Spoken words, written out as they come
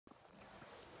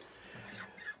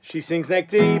She sings neck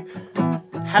deep,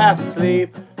 half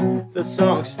asleep. The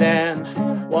song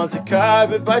stand, once a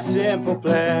covered by Simple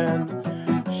Plan.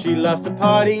 She loves to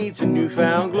party to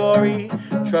newfound glory,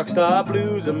 truck stop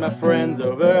blues and my friends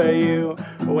over you.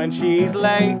 When she's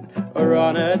late or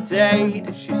on a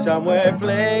date, she's somewhere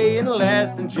playing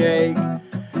less than Jake.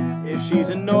 If she's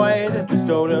annoyed, just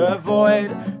don't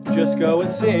avoid, just go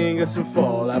and sing her some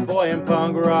Fall Out Boy. And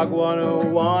Punk Rock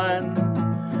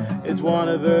 101 is one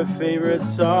of her favorite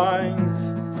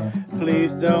songs.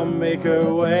 Please don't make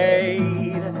her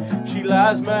wait. She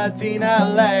loves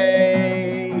Martina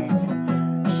Lake.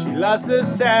 She loves the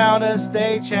sound of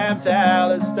State Champs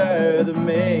Alistair, the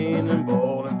Maine and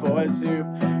Bowling for soup.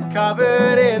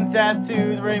 Covered in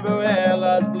tattoos, Rainbow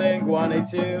Hellas,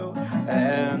 Blink-182,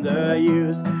 and the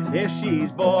used. If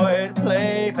she's bored,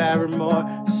 play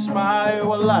Paramore. Smile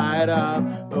will light up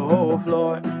the whole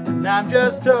floor. And I'm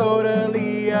just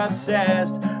totally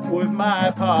obsessed with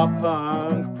my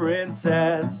pop-punk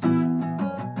princess.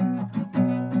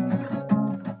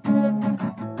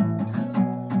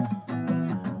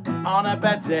 On a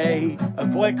bad day,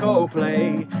 avoid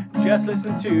Coldplay. Just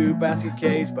listen to Basket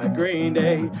Case by Green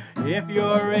Day. If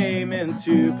you're aiming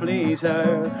to please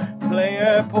her, play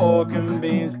her Pork and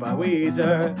Beans by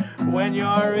Weezer. When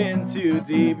you're in too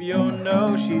deep, you'll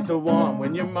know she's the one.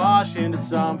 When you're marching to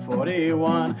Psalm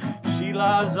 41, she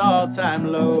loves All Time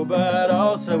Low, but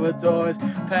also adores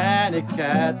Panic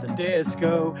at the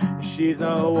Disco. She's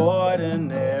no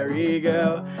ordinary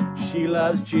girl. She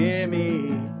loves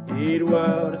Jimmy Eat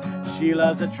World. She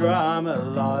loves the drama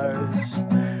Lars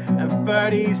and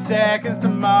 30 Seconds to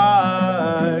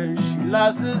Mars. She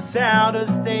loves the sound of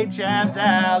State Champs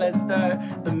Alistair,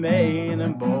 the Maine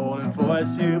and Bowling for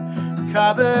soup.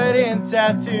 Covered in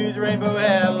tattoos, Rainbow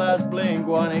Hellas,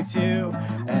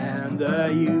 Blink-182, and the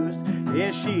used.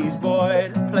 If she's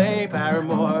bored, play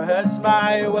Paramore. Her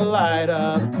smile will light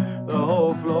up the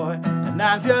whole floor. And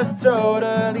I'm just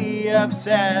totally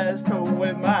obsessed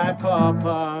with my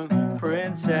pop-punk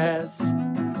princess.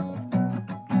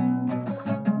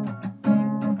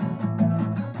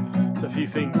 A few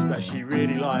things that she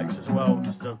really likes as well,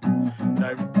 just to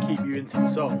keep you into the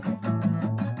song.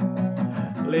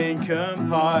 Lincoln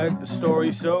Park, the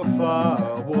story so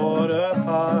far, water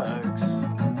parks.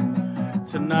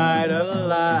 Tonight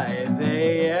alive,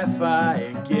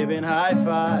 AFI giving high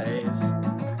fives.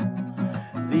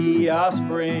 The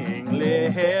Offspring,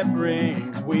 lip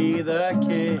rings, we the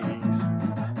kings.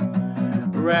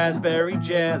 Raspberry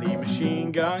Jelly,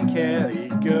 Machine Gun Kelly,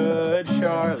 Good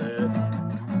Charlotte.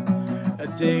 A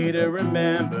day to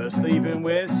remember, Sleeping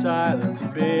with Silence,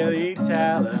 Billy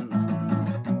Talent.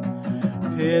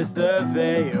 Pierce the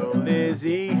Veil,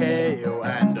 Lizzie Hale,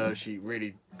 and she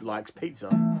really likes pizza.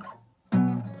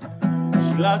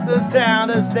 She loves the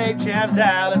sound of State Champs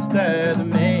Alistair, the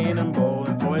Maine and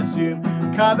Bowling for soup.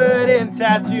 Covered in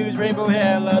tattoos, Rainbow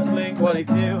Hellas,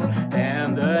 Blink-182,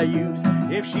 and the used.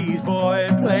 If she's bored,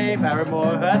 play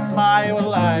Paramore. Her smile will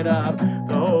light up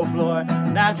the whole floor.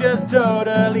 And I'm just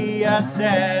totally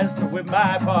obsessed with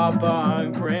my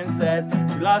pop-punk princess.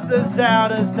 She loves the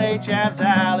sound of State Champs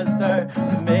Alistair,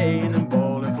 the Maine and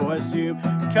Bowling for soup.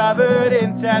 Covered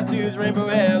in tattoos, Rainbow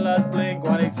Hellas,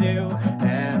 Blink-182,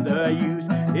 and the used.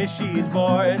 If she's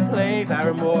bored, play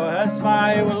Paramore. Her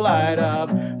smile will light up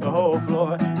the whole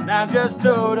floor. And I'm just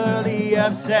totally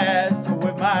obsessed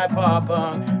with my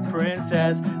pop-punk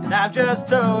princess. And I'm just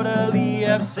totally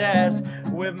obsessed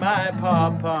with my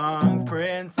pop-punk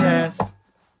princess.